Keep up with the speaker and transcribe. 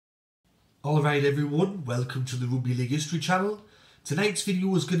Alright everyone, welcome to the Rugby League History channel. Tonight's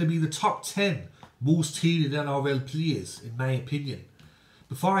video is going to be the top 10 most hated NRL players in my opinion.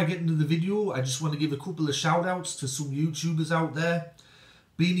 Before I get into the video, I just want to give a couple of shout outs to some YouTubers out there.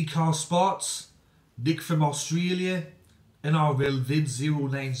 Beanie Car Sports, Nick from Australia, NRL Vid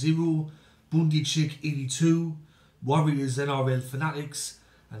 090, Bundy Chick 82, Warriors NRL Fanatics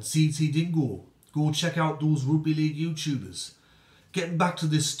and CT Dingo. Go check out those Rugby League YouTubers. Getting back to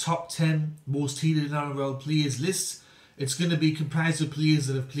this top 10 most hated NRL players list, it's going to be comprised of players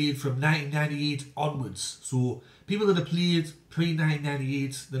that have played from 1998 onwards. So people that have played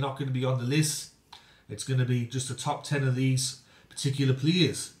pre-1998, they're not going to be on the list. It's going to be just the top 10 of these particular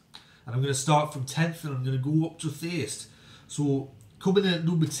players. And I'm going to start from 10th and I'm going to go up to 1st. So coming in at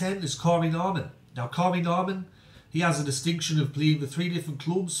number 10 is Corey Norman. Now Corey Norman, he has a distinction of playing for 3 different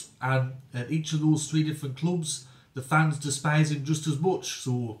clubs, and at each of those 3 different clubs the fans despise him just as much.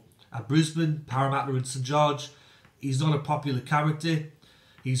 So at Brisbane, Parramatta and St George, he's not a popular character.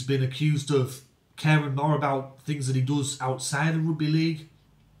 He's been accused of caring more about things that he does outside of rugby league.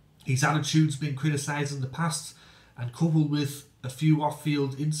 His attitude's been criticised in the past, and coupled with a few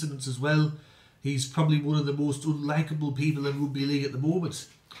off-field incidents as well, he's probably one of the most unlikable people in rugby league at the moment.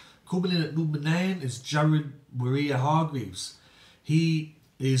 Coming in at number 9 is Jared Hargreaves. He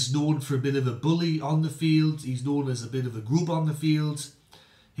is known for a bit of a bully on the field. He's known as a bit of a grub on the field.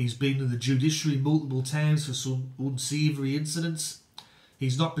 He's been in the judiciary multiple times for some unsavoury incidents.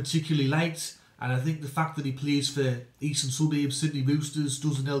 He's not particularly liked, and I think the fact that he plays for Eastern Suburbs Sydney Roosters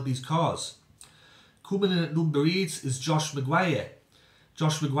doesn't help his cause. Coming in at number 8 is Josh Maguire.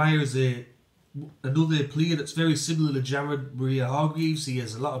 Josh Maguire is another player that's very similar to Jared Hargreaves. He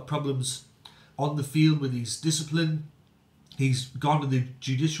has a lot of problems on the field with his discipline. He's gone to the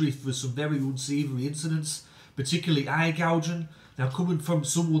judiciary for some very unsavoury incidents, particularly eye gouging. Now, coming from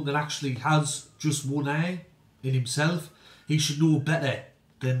someone that actually has just one eye in himself, he should know better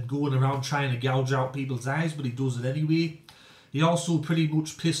than going around trying to gouge out people's eyes, but he does it anyway. He also pretty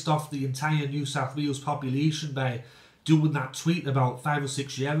much pissed off the entire New South Wales population by doing that tweet about 5 or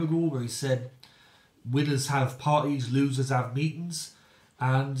 6 years ago where he said, winners have parties, losers have meetings.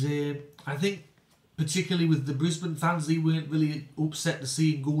 And I think particularly with the Brisbane fans, they weren't really upset to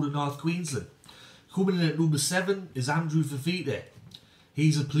see him go to North Queensland. Coming in at number 7 is Andrew Fifita.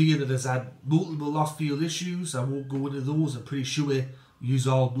 He's a player that has had multiple off-field issues. I won't go into those, I'm pretty sure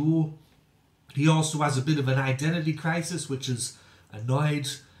you all know. He also has a bit of an identity crisis, which has annoyed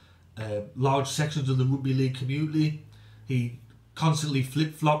large sections of the rugby league community. He constantly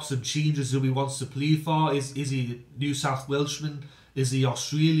flip-flops and changes who he wants to play for. Is he a New South Welshman? Is he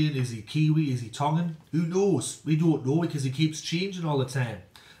Australian? Is he Kiwi? Is he Tongan? Who knows? We don't know because he keeps changing all the time.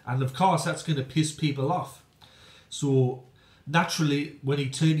 And of course that's going to piss people off. So naturally when he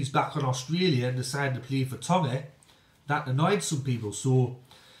turned his back on Australia and decided to play for Tonga, that annoyed some people. So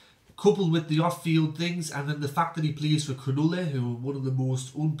coupled with the off-field things and then the fact that he plays for Cronulla, who are one of the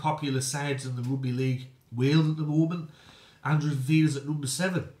most unpopular sides in the rugby league world at the moment, Andrew Fifita's at number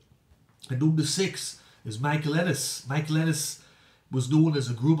 7. And number 6 is Michael Ennis. Michael Ennis was known as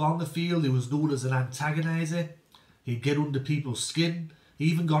a grub on the field. He was known as an antagoniser. He'd get under people's skin. He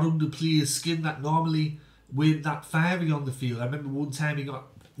even got under players' skin that normally weren't that fiery on the field. I remember one time he got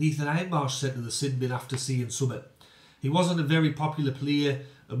Ethan Einmarsh sent to the sin bin after seeing Summit. He wasn't a very popular player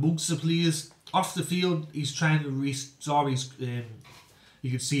amongst the players. Off the field, he's trying to restore his,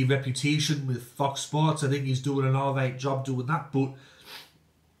 you could see, reputation with Fox Sports. I think he's doing an alright job doing that. But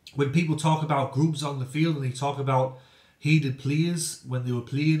when people talk about grubs on the field and they talk about hated players when they were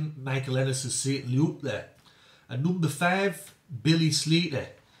playing, Michael Ennis is certainly up there. And number 5, Billy Slater.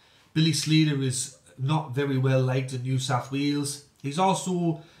 Billy Slater is not very well liked in New South Wales. He's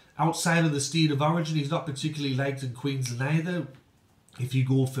also outside of the state of origin. He's not particularly liked in Queensland either. If you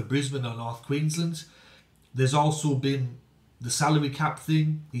go for Brisbane or North Queensland, there's also been the salary cap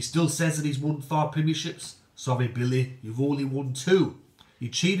thing. He still says that he's won 4 premierships. Sorry Billy, you've only won 2. You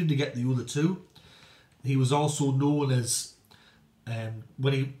cheated to get the other 2. He was also known as,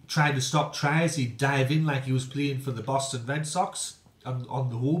 when he tried to stop tries, he'd dive in like he was playing for the Boston Red Sox on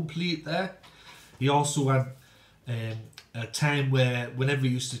the home plate there. He also had a time where whenever he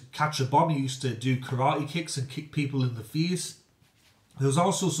used to catch a bomb, he used to do karate kicks and kick people in the face. There was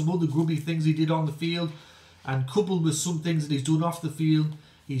also some other grubby things he did on the field, and coupled with some things that he's done off the field,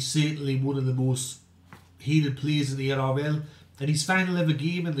 he's certainly one of the most hated players in the NRL. And his final ever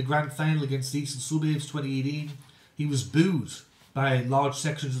game in the grand final against Eastern Suburbs 2018, he was booed by large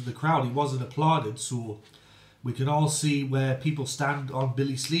sections of the crowd. He wasn't applauded, so we can all see where people stand on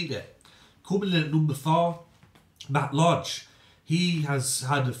Billy Slater. Coming in at number 4, Matt Lodge. he has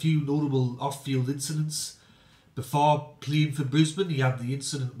had a few notable off-field incidents. Before playing for Brisbane, he had the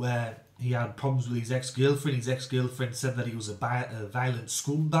incident where he had problems with his ex-girlfriend. His ex-girlfriend said that he was a violent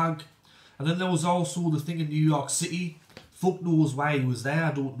scumbag. And then there was also the thing in New York City. Fuck knows why he was there,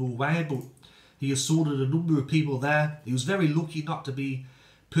 I don't know why, but he assaulted a number of people there. He was very lucky not to be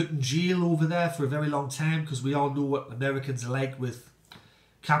put in jail over there for a very long time, because we all know what Americans are like with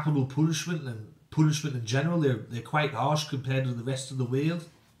capital punishment and punishment in general. They're quite harsh compared to the rest of the world.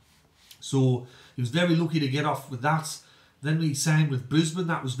 So he was very lucky to get off with that. Then he signed with Brisbane.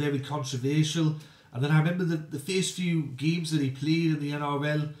 That was very controversial. And then I remember the first few games that he played in the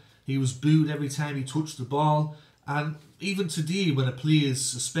NRL, he was booed every time he touched the ball. And even today, when a player is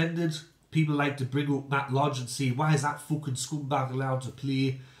suspended, people like to bring up Matt Lodge and say, why is that fucking scumbag allowed to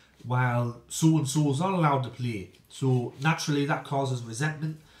play while so-and-so is not allowed to play? So naturally that causes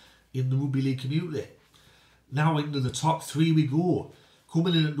resentment in the rugby league community. Now into the top three we go.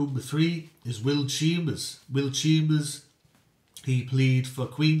 Coming in at number 3 is Will Chambers. Will Chambers, he played for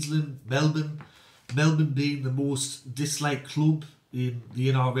Queensland, Melbourne being the most disliked club in the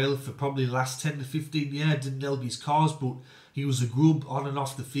NRL for probably the last 10 to 15 years. Didn't help his cause, but he was a grub on and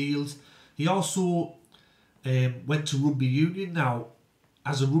off the field. He also went to rugby union. Now,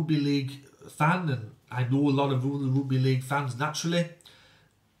 as a rugby league fan, and I know a lot of other rugby league fans naturally,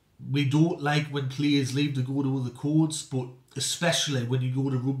 we don't like when players leave to go to other codes, but especially when you go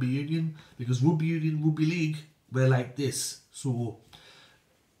to rugby union, because rugby union, rugby league, we're like this. So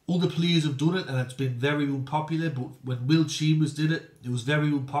other players have done it and it's been very unpopular, but when Will Chambers did it, it was very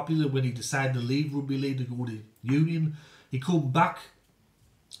unpopular when he decided to leave rugby league to go to union. He come back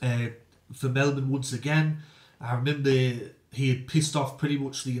for Melbourne once again. I remember he had pissed off pretty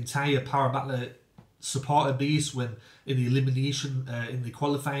much the entire Parramatta supporter base when in the elimination in the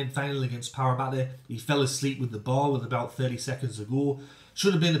qualifying final against Parramatta, he fell asleep with the ball with about 30 seconds to go.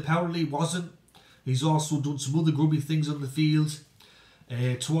 Should have been a penalty, wasn't. He's also done some other grubby things on the field.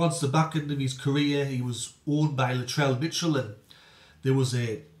 Towards the back end of his career, he was owned by Latrell Mitchell, and there was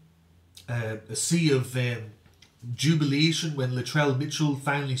a sea of jubilation when Latrell Mitchell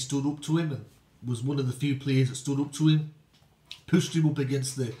finally stood up to him and was one of the few players that stood up to him, pushed him up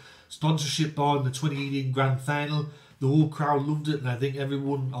against the sponsorship board in the 2018 Grand Final. The whole crowd loved it, and I think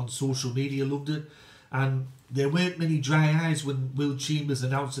everyone on social media loved it. And there weren't many dry eyes when Will Chambers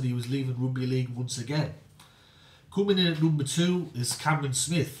announced that he was leaving rugby league once again. Coming in at number 2 is Cameron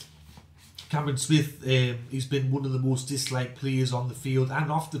Smith. Cameron Smith, he's been one of the most disliked players on the field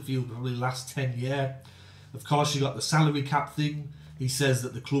and off the field probably the last 10 years. Of course, you got the salary cap thing. He says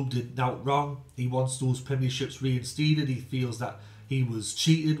that the club did out wrong. He wants those premierships reinstated. He feels that he was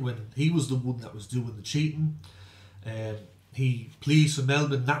cheated when he was the one that was doing the cheating. He plays for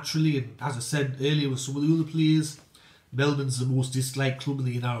Melbourne naturally, and as I said earlier with some of the other players, Melbourne's the most disliked club in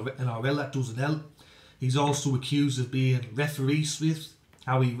the NRL. That doesn't help. He's also accused of being referee Smith,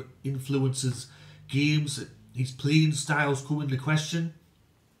 how he influences games. His playing styles come into question.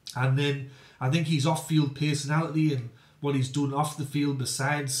 And then I think his off-field personality and what he's done off the field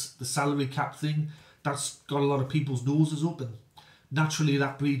besides the salary cap thing, that's got a lot of people's noses up, and naturally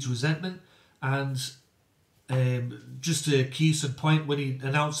that breeds resentment. And just a case in point, when he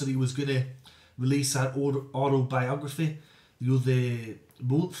announced that he was going to release that autobiography the other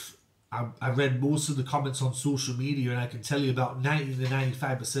month, I read most of the comments on social media, and I can tell you about 90 to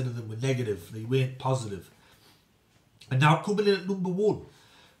 95% of them were negative. They weren't positive. And now coming in at number 1,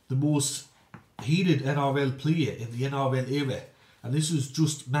 the most hated NRL player in the NRL era, and this is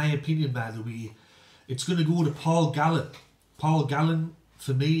just my opinion by the way, it's going to go to Paul Gallen. Paul Gallen,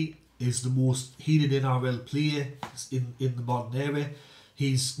 for me, is the most hated NRL player in the modern era.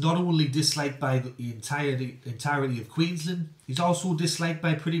 He's not only disliked by the entirety of Queensland, he's also disliked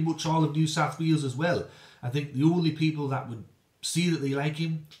by pretty much all of New South Wales as well. I think the only people that would see that they like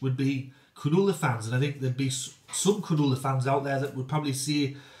him would be Cronulla fans, and I think there'd be some Cronulla fans out there that would probably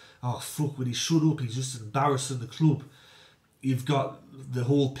say, oh fuck, when he shut up, he's just embarrassing the club. You've got the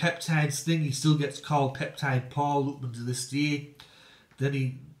whole peptides thing. He still gets called Peptide Paul up until this day. Then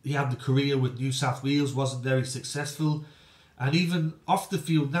he had the career with New South Wales, wasn't very successful. And even off the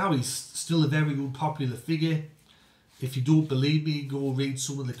field now, he's still a very unpopular figure. If you don't believe me, go read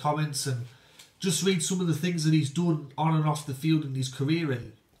some of the comments and just read some of the things that he's done on and off the field in his career.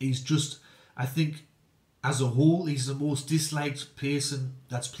 And he's just, I think, as a whole, he's the most disliked person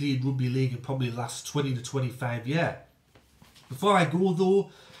that's played rugby league in probably the last 20 to 25 years. Before I go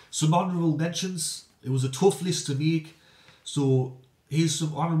though, some honourable mentions. It was a tough list to make, so here's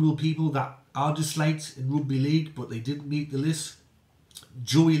some honourable people that are disliked in rugby league but they didn't make the list.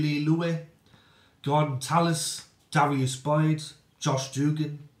 Joey Leilua, Gordon Tallis, Darius Boyd, Josh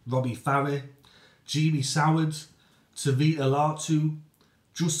Dugan, Robbie Farah, Jimmy Soward, Tavita Latu,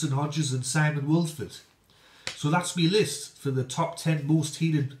 Justin Hodges and Simon Wilford. So that's my list for the top 10 most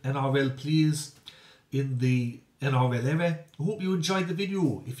heated NRL players in the NRL era. I hope you enjoyed the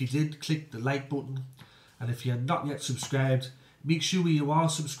video. If you did, click the like button. And if you're not yet subscribed, make sure you are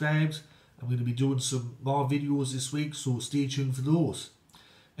subscribed. I'm going to be doing some more videos this week, so stay tuned for those.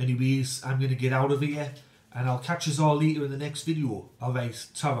 Anyways, I'm going to get out of here and I'll catch us all later in the next video. Alright,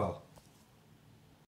 ta-ra.